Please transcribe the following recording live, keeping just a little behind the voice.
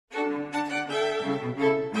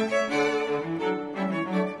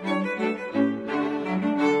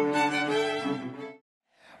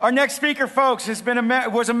Our next speaker, folks,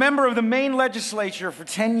 was a member of the Maine legislature for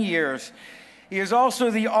 10 years. He is also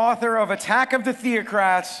the author of Attack of the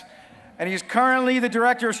Theocrats, and he is currently the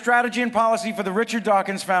Director of Strategy and Policy for the Richard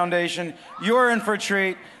Dawkins Foundation. You're in for a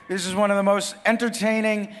treat. This is one of the most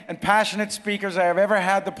entertaining and passionate speakers I have ever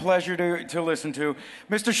had the pleasure to listen to,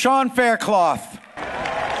 Mr. Sean Faircloth.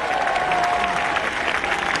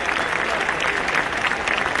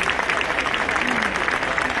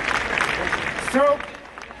 So,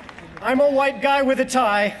 I'm a white guy with a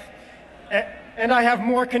tie, and I have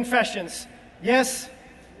more confessions. Yes,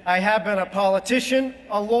 I have been a politician,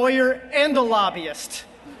 a lawyer, and a lobbyist.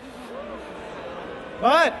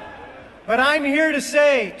 But I'm here to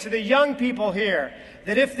say to the young people here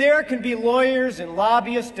that if there can be lawyers and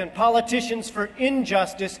lobbyists and politicians for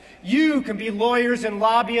injustice, you can be lawyers and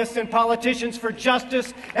lobbyists and politicians for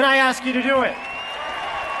justice, and I ask you to do it.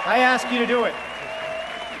 I ask you to do it.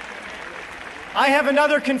 I have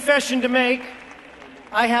another confession to make.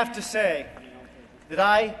 I have to say that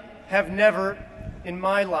I have never in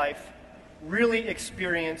my life really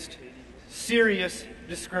experienced serious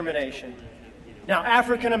discrimination. Now,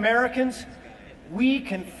 African Americans, we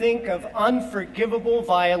can think of unforgivable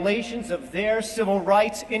violations of their civil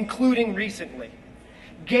rights, including recently.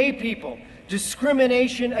 Gay people,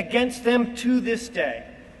 discrimination against them to this day.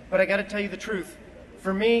 But I got to tell you the truth.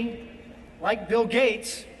 For me, like Bill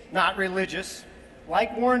Gates, not religious,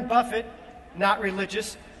 like Warren Buffett, not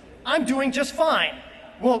religious, I'm doing just fine.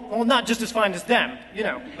 Well, not just as fine as them, you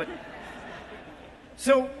know, but.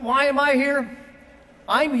 So why am I here?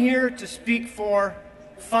 I'm here to speak for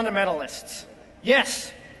fundamentalists.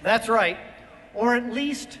 Yes, that's right. Or at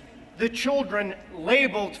least the children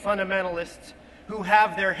labeled fundamentalists who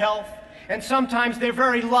have their health and sometimes their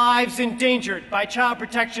very lives endangered by child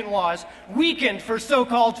protection laws, weakened for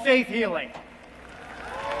so-called faith healing.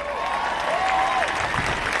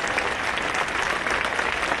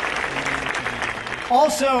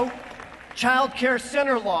 Also, child care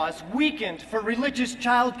center laws weakened for religious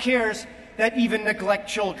child cares that even neglect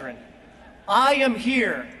children. I am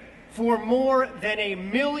here for more than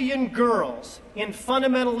 1 million girls in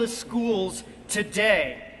fundamentalist schools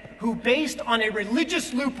today who, based on a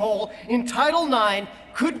religious loophole in Title IX,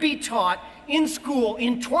 could be taught in school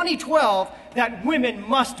in 2012 that women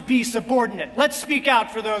must be subordinate. Let's speak out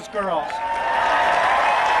for those girls.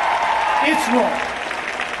 It's wrong.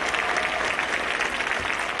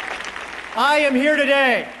 I am here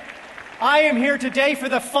today. I am here today for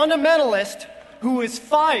the fundamentalist who is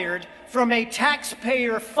fired from a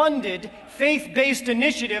taxpayer-funded, faith-based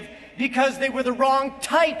initiative because they were the wrong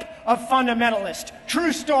type of fundamentalist.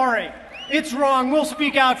 True story. It's wrong. We'll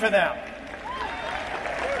speak out for them.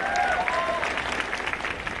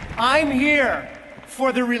 I'm here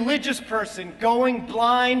for the religious person going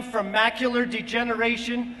blind from macular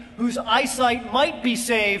degeneration whose eyesight might be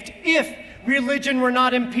saved if religion were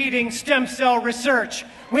not impeding stem cell research.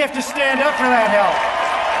 We have to stand up for that help.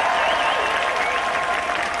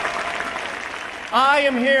 I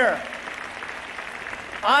am here.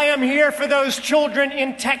 I am here for those children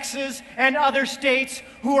in Texas and other states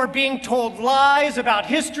who are being told lies about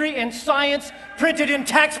history and science printed in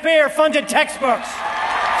taxpayer-funded textbooks.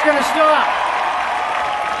 It's going to stop.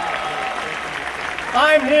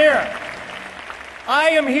 I'm here. I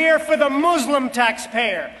am here for the Muslim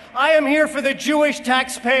taxpayer. I am here for the Jewish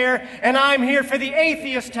taxpayer, and I'm here for the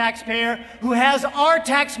atheist taxpayer who has our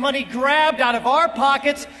tax money grabbed out of our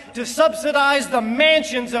pockets to subsidize the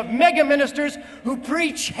mansions of mega ministers who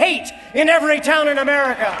preach hate in every town in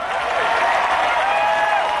America.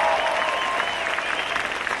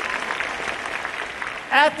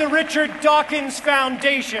 At the Richard Dawkins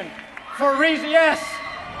Foundation, for reason, yes.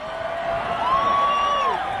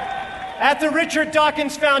 At the Richard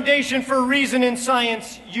Dawkins Foundation for Reason in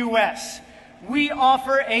Science, U.S., we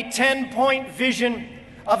offer a 10-point vision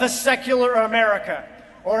of a secular America,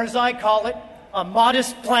 or as I call it, a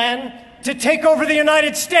modest plan to take over the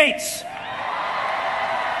United States.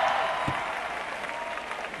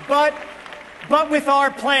 But with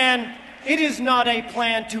our plan, it is not a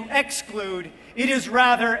plan to exclude, it is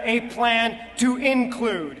rather a plan to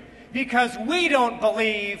include, because we don't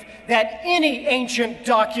believe that any ancient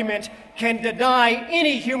document can deny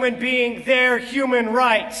any human being their human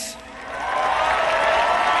rights.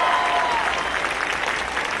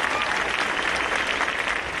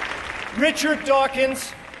 Richard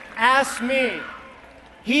Dawkins asked me,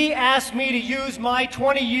 he asked me to use my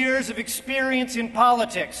 20 years of experience in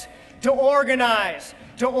politics to organize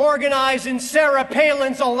in Sarah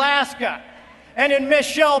Palin's Alaska, and in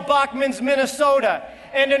Michelle Bachmann's Minnesota,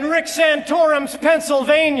 and in Rick Santorum's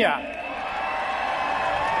Pennsylvania.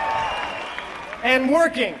 And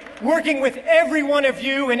working with every one of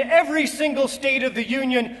you in every single state of the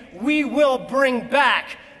Union, we will bring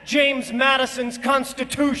back James Madison's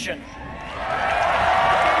Constitution.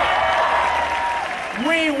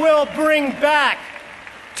 We will bring back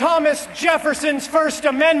Thomas Jefferson's First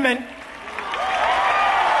Amendment.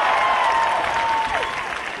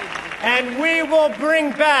 And we will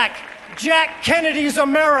bring back Jack Kennedy's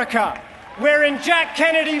America, where in Jack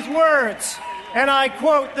Kennedy's words, and I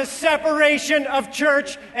quote, "The separation of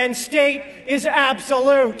church and state is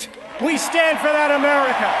absolute." We stand for that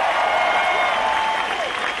America.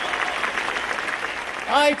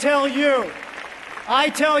 I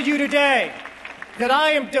tell you today that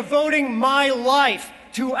I am devoting my life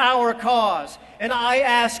to our cause. And I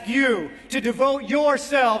ask you to devote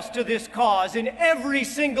yourselves to this cause in every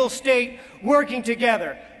single state working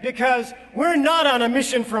together, because we're not on a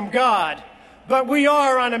mission from God, but we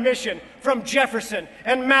are on a mission from Jefferson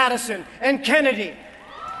and Madison and Kennedy.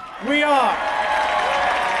 We are.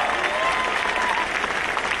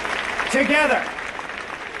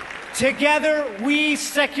 Together, we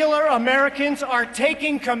secular Americans are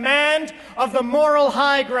taking command of the moral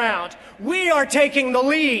high ground. We are taking the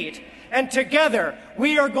lead. And together,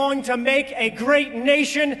 we are going to make a great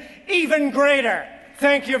nation even greater.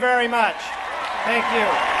 Thank you very much. Thank you.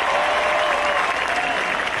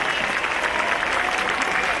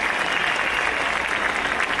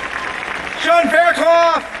 Sean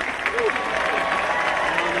Faircloth!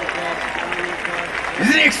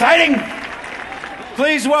 Isn't it exciting?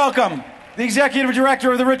 Please welcome the Executive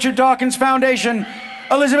Director of the Richard Dawkins Foundation,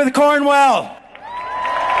 Elisabeth Cornwell.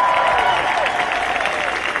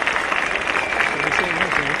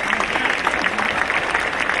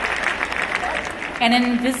 An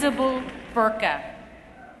invisible burqa.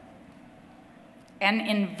 An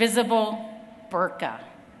invisible burqa.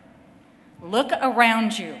 Look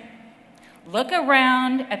around you. Look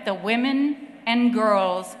around at the women and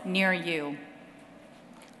girls near you.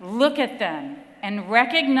 Look at them and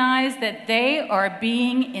recognize that they are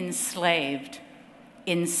being enslaved.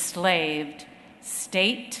 Enslaved,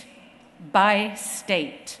 state by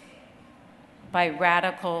state, by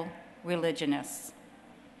radical religionists.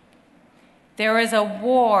 There is a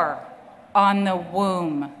war on the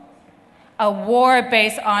womb, a war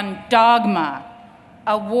based on dogma,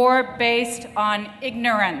 a war based on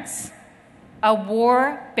ignorance, a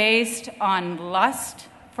war based on lust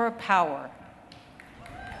for power.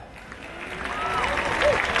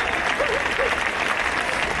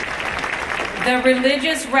 The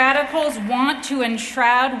religious radicals want to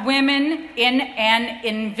enshroud women in an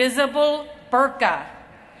invisible burqa.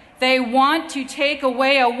 They want to take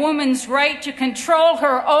away a woman's right to control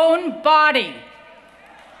her own body.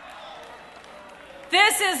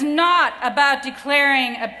 This is not about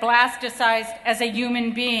declaring a blasticized as a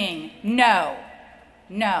human being. No,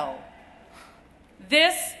 no.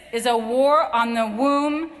 This is a war on the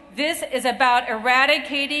womb. This is about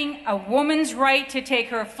eradicating a woman's right to take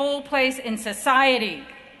her full place in society,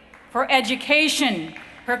 for education,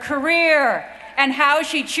 her career, and how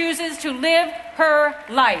she chooses to live her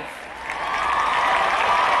life.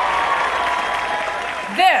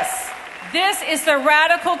 This is the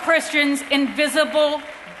radical Christians' invisible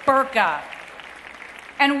burqa.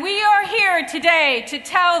 And we are here today to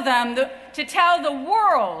tell the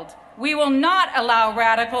world we will not allow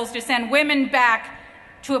radicals to send women back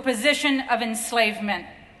to a position of enslavement.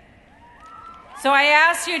 So I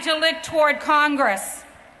ask you to look toward Congress,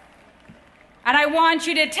 and I want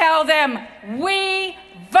you to tell them, we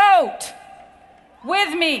vote.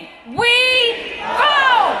 With me, we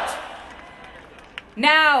vote!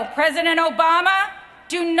 Now, President Obama,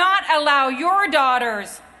 do not allow your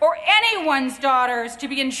daughters or anyone's daughters to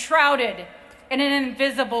be enshrouded in an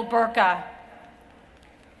invisible burqa.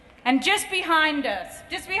 And just behind us,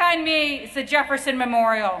 just behind me, is the Jefferson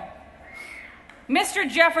Memorial. Mr.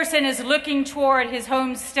 Jefferson is looking toward his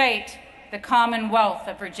home state, the Commonwealth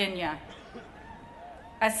of Virginia,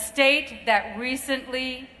 a state that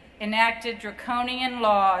recently enacted draconian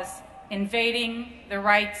laws invading the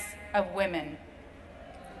rights of women.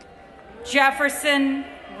 Jefferson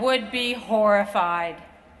would be horrified.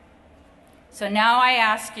 So now I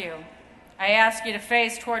ask you to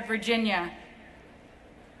face toward Virginia,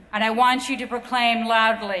 and I want you to proclaim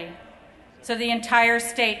loudly so the entire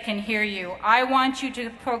state can hear you. I want you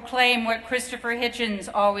to proclaim what Christopher Hitchens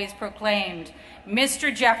always proclaimed.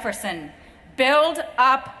 Mr. Jefferson, build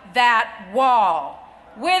up that wall.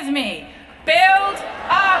 With me, build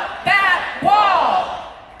up that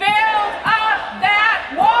wall. Build up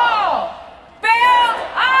that wall. Build build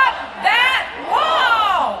up that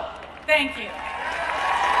wall. Thank you.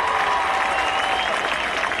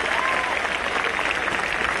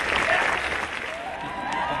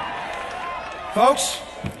 Folks,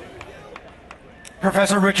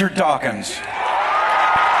 Professor Richard Dawkins.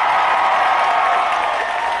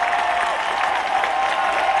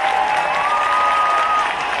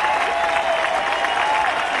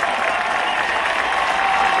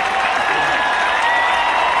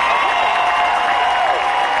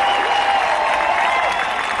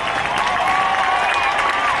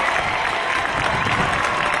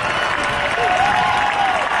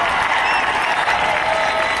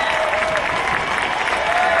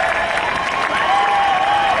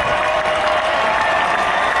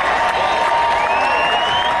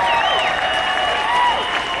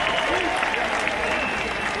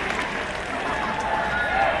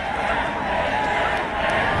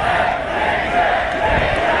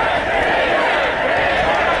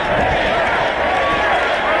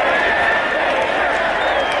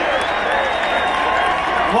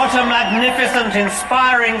 What a magnificent,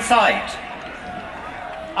 inspiring sight.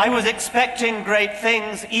 I was expecting great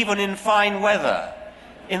things even in fine weather.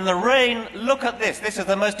 In the rain, look at this. This is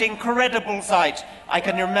the most incredible sight I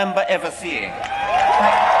can remember ever seeing.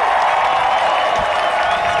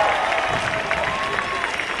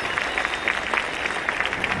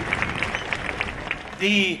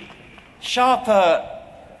 The sharper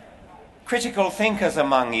critical thinkers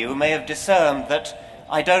among you may have discerned that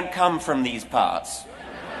I don't come from these parts.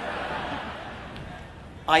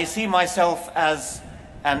 I see myself as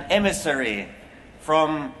an emissary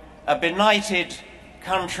from a benighted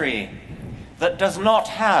country that does not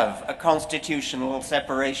have a constitutional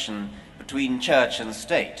separation between church and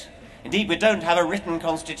state. Indeed, we don't have a written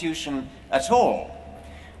constitution at all.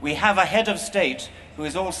 We have a head of state who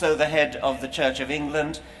is also the head of the Church of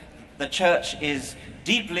England. The church is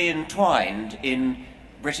deeply entwined in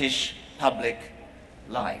British public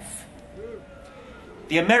life.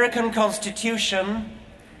 The American Constitution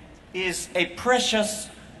is a precious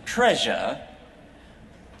treasure,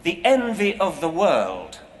 the envy of the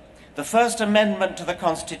world. The First Amendment to the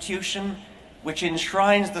Constitution, which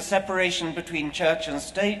enshrines the separation between church and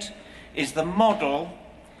state, is the model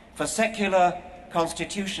for secular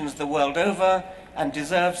constitutions the world over and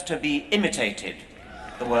deserves to be imitated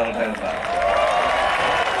the world over.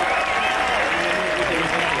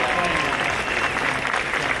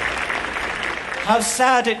 How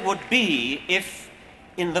sad it would be if,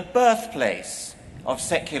 in the birthplace of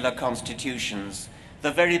secular constitutions,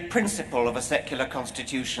 the very principle of a secular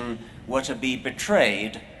constitution were to be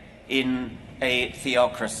betrayed in a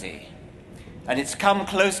theocracy. And it's come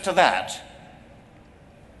close to that.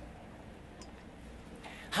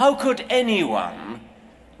 How could anyone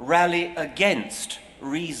rally against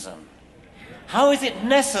reason? How is it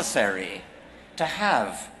necessary to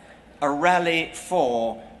have a rally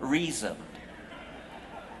for reason?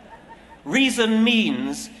 Reason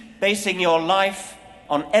means basing your life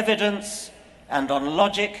on evidence and on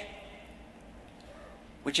logic,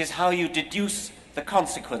 which is how you deduce the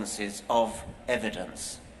consequences of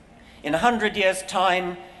evidence. In 100 years'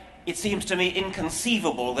 time, it seems to me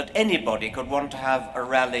inconceivable that anybody could want to have a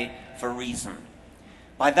rally for reason.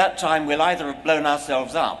 By that time, we'll either have blown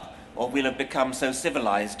ourselves up or we'll have become so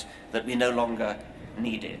civilized that we no longer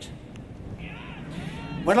need it.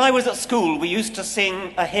 When I was at school, we used to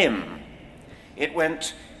sing a hymn. It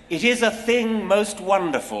went, "It is a thing most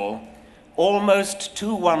wonderful, almost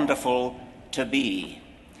too wonderful to be."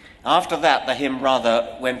 After that, the hymn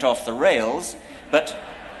rather went off the rails, but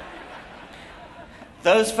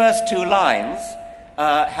those first two lines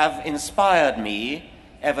have inspired me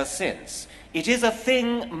ever since. It is a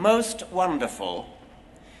thing most wonderful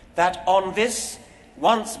that on this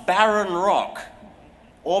once barren rock,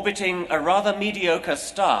 orbiting a rather mediocre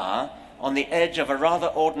star on the edge of a rather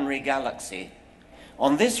ordinary galaxy,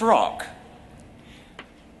 on this rock,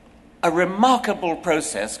 a remarkable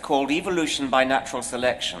process called evolution by natural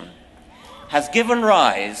selection has given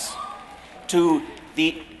rise to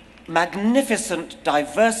the magnificent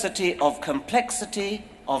diversity of complexity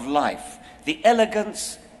of life, the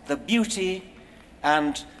elegance, the beauty,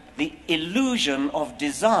 and the illusion of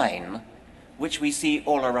design which we see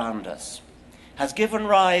all around us, has given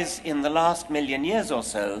rise in the last million years or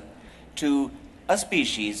so to a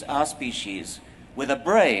species, our species, with a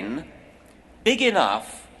brain big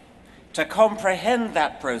enough to comprehend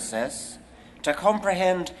that process, to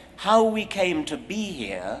comprehend how we came to be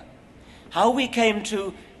here,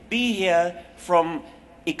 from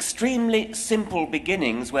extremely simple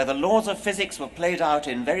beginnings where the laws of physics were played out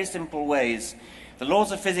in very simple ways. The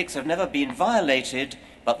laws of physics have never been violated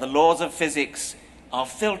but the laws of physics are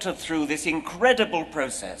filtered through this incredible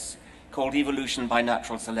process called evolution by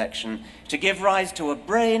natural selection to give rise to a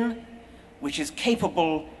brain which is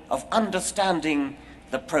capable of understanding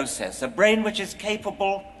the process, a brain which is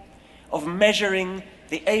capable of measuring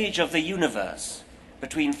the age of the universe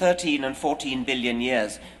between 13 and 14 billion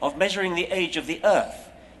years, of measuring the age of the Earth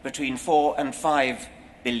between 4 and 5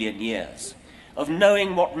 billion years, of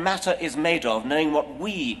knowing what matter is made of, knowing what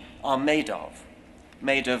we are made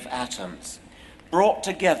of atoms, brought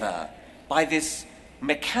together by this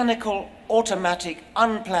mechanical, automatic,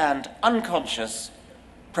 unplanned, unconscious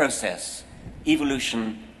process,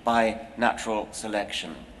 evolution by natural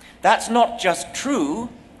selection. That's not just true,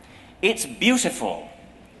 it's beautiful.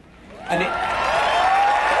 And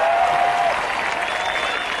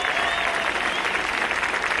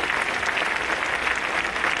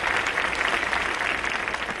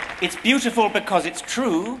it's beautiful because it's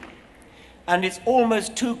true, and it's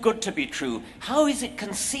almost too good to be true. How is it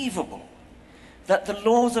conceivable that the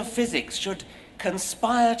laws of physics should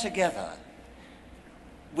conspire together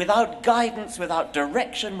without guidance, without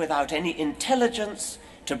direction, without any intelligence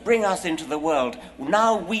to bring us into the world?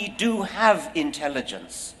 Now we do have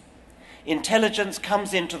intelligence. Intelligence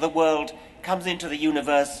comes into the world, comes into the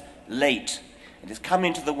universe late. It has come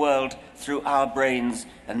into the world through our brains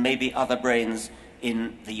and maybe other brains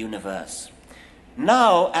in the universe.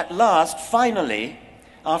 Now, at last, finally,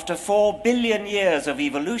 after 4 billion years of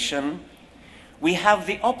evolution, we have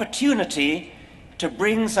the opportunity to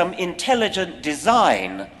bring some intelligent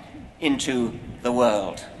design into the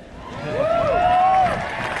world.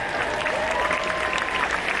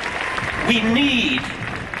 We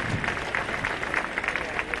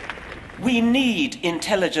need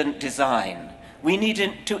intelligent design. We need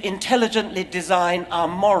to intelligently design our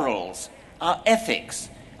morals, our ethics,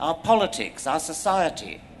 our politics, our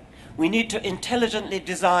society. We need to intelligently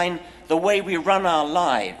design the way we run our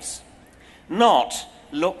lives, not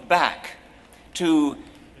look back to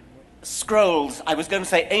scrolls. I was going to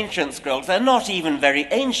say ancient scrolls. They're not even very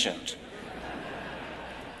ancient.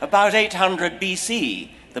 About 800 BC,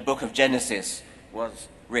 the book of Genesis was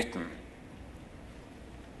written.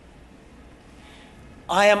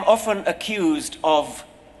 I am often accused of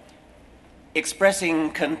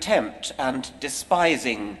expressing contempt and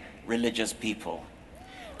despising religious people.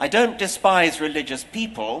 I don't despise religious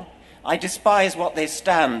people, I despise what they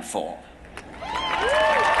stand for.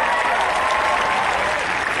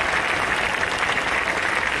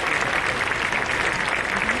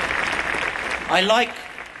 I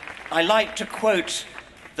like to quote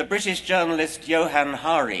the British journalist Johann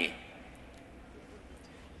Hari,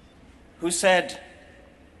 who said,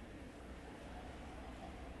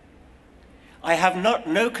 I have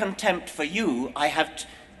no contempt for you, I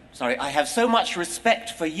have so much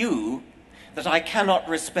respect for you that I cannot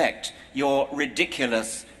respect your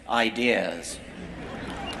ridiculous ideas.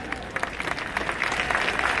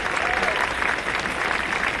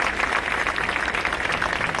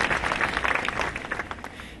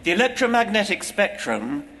 The electromagnetic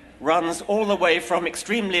spectrum runs all the way from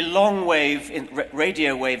extremely long wave,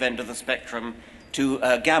 radio wave end of the spectrum to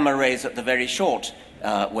gamma rays at the very short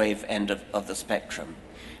wave end of the spectrum.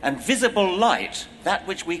 And visible light, that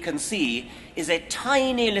which we can see, is a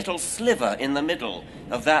tiny little sliver in the middle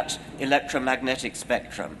of that electromagnetic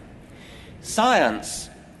spectrum. Science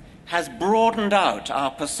has broadened out our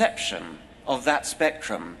perception of that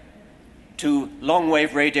spectrum to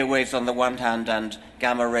long-wave radio waves on the one hand and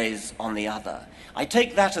gamma rays on the other. I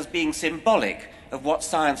take that as being symbolic of what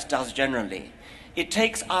science does generally. It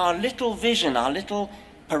takes our little vision, our little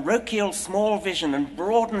parochial small vision, and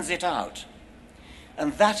broadens it out.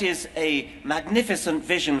 And that is a magnificent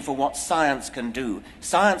vision for what science can do.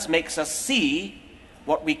 Science makes us see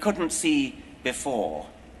what we couldn't see before.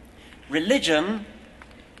 Religion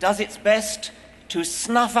does its best to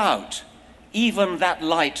snuff out even that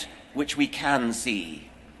light which we can see.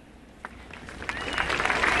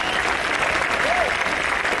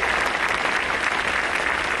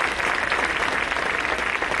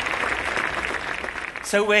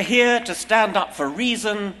 So we're here to stand up for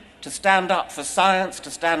reason, to stand up for science,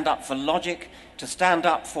 to stand up for logic, to stand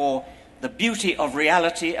up for the beauty of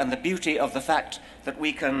reality and the beauty of the fact that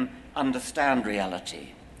we can understand reality.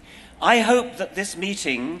 I hope that this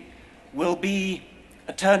meeting will be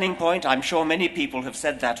a turning point. I'm sure many people have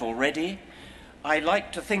said that already. I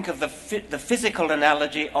like to think of the physical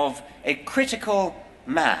analogy of a critical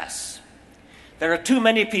mass. There are too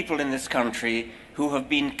many people in this country who have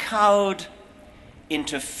been cowed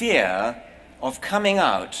into fear of coming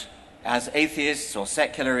out as atheists or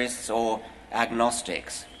secularists or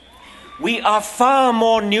agnostics. We are far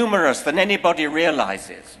more numerous than anybody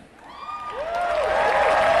realizes.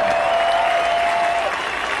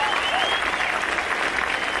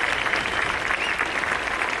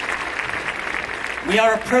 We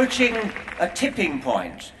are approaching a tipping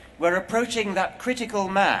point. We're approaching that critical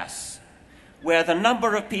mass where the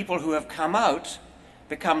number of people who have come out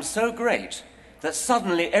becomes so great that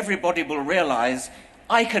suddenly everybody will realize,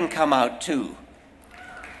 I can come out too.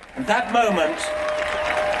 And that moment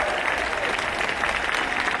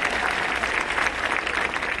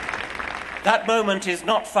is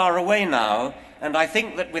not far away now, and I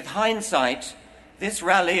think that with hindsight, this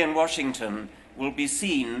rally in Washington will be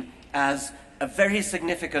seen as a very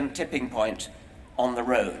significant tipping point on the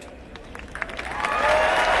road.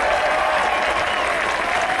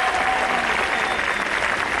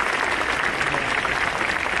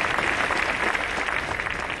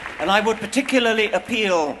 And I would particularly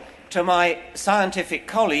appeal to my scientific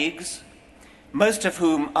colleagues, most of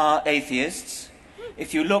whom are atheists.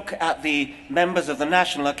 If you look at the members of the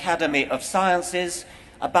National Academy of Sciences,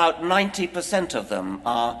 about 90% of them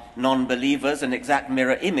are non-believers, an exact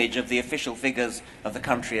mirror image of the official figures of the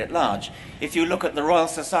country at large. If you look at the Royal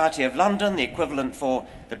Society of London, the equivalent for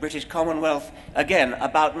the British Commonwealth, again,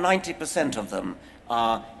 about 90% of them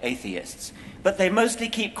are atheists. But they mostly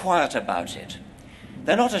keep quiet about it.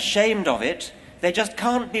 They're not ashamed of it, they just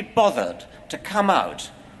can't be bothered to come out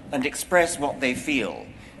and express what they feel.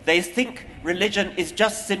 They think religion is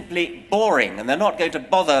just simply boring, and they're not going to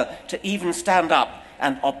bother to even stand up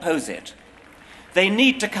and oppose it. They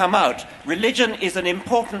need to come out. Religion is an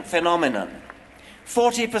important phenomenon.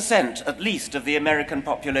 40% at least of the American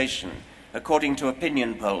population, according to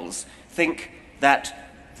opinion polls, think that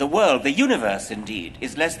the world, the universe indeed,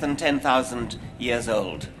 is less than 10,000 years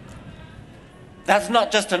old. That's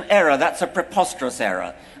not just an error, that's a preposterous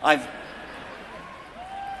error.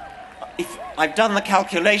 I've done the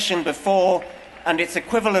calculation before, and it's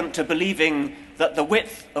equivalent to believing that the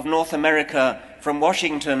width of North America from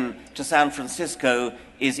Washington to San Francisco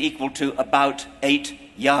is equal to about 8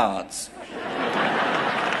 yards.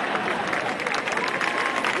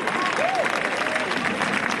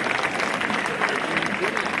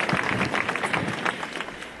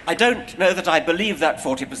 I don't know that I believe that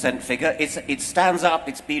 40% figure. It stands up.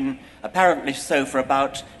 It's been apparently so for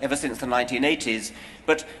ever since the 1980s.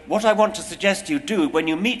 But what I want to suggest you do when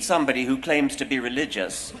you meet somebody who claims to be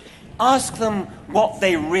religious, ask them what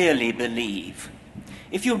they really believe.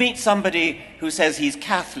 If you meet somebody who says he's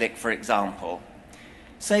Catholic, for example,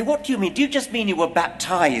 say, what do you mean? Do you just mean you were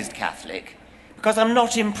baptized Catholic? Because I'm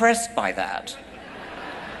not impressed by that.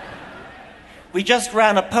 We just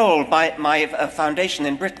ran a poll, my foundation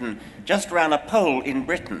in Britain just ran a poll in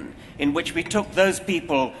Britain in which we took those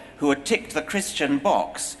people who had ticked the Christian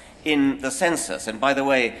box in the census. And by the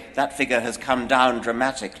way, that figure has come down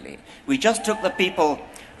dramatically. We just took the people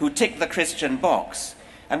who ticked the Christian box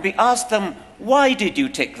and we asked them, why did you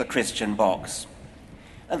tick the Christian box?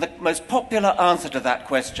 And the most popular answer to that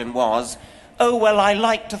question was, oh, well, I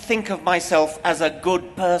like to think of myself as a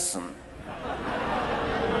good person.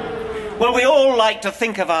 Well, we all like to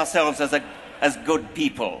think of ourselves as good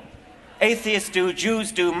people. Atheists do,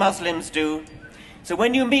 Jews do, Muslims do. So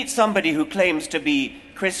when you meet somebody who claims to be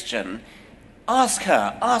Christian, ask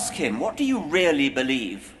him, what do you really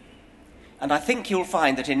believe? And I think you'll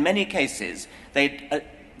find that in many cases they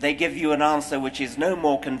give you an answer which is no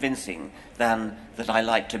more convincing than that I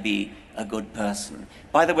like to be a good person.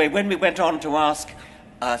 By the way, when we went on to ask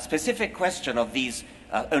a specific question of these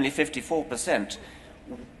only 54%,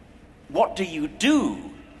 what do you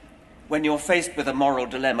do when you're faced with a moral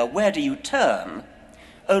dilemma? Where do you turn?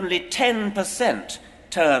 Only 10%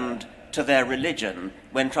 turned to their religion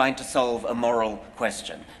when trying to solve a moral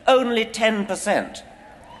question. Only 10%.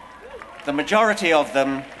 The majority of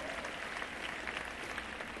them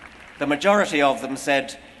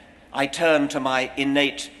said, I turn to my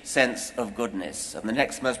innate sense of goodness. And the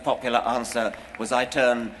next most popular answer was, I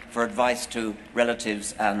turn for advice to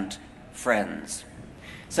relatives and friends.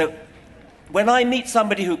 So when I meet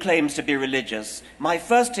somebody who claims to be religious, my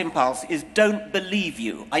first impulse is, don't believe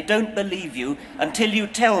you. I don't believe you until you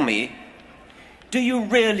tell me, do you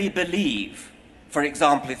really believe, for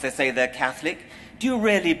example, if they say they're Catholic, do you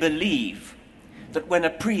really believe that when a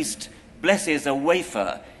priest blesses a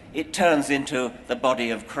wafer, it turns into the body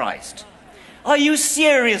of Christ? Are you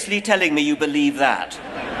seriously telling me you believe that?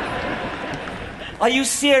 Are you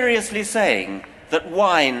seriously saying that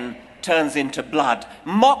wine turns into blood?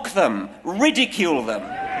 Mock them, ridicule them.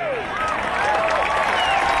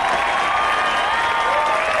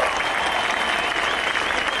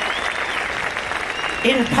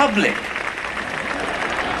 In public.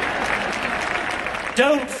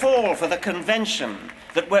 don't fall for the convention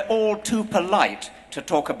that we're all too polite to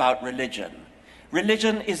talk about religion.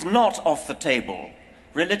 Religion is not off the table.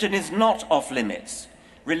 Religion is not off limits.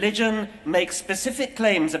 Religion makes specific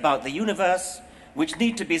claims about the universe which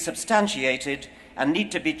need to be substantiated and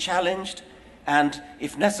need to be challenged and,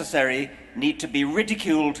 if necessary, need to be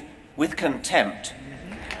ridiculed with contempt.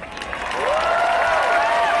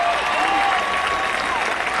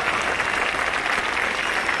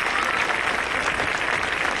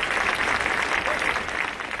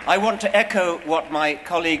 I want to echo what my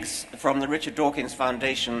colleagues from the Richard Dawkins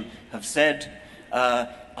Foundation have said. I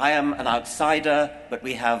am an outsider, but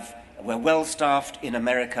we're well-staffed in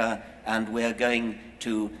America, and we're going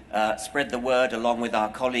to spread the word along with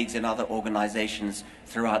our colleagues in other organizations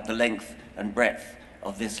throughout the length and breadth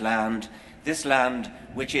of this land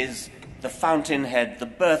which is the fountainhead, the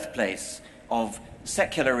birthplace of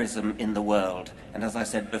secularism in the world. And as I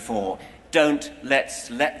said before, let's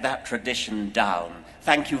let that tradition down.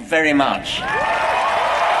 Thank you very much.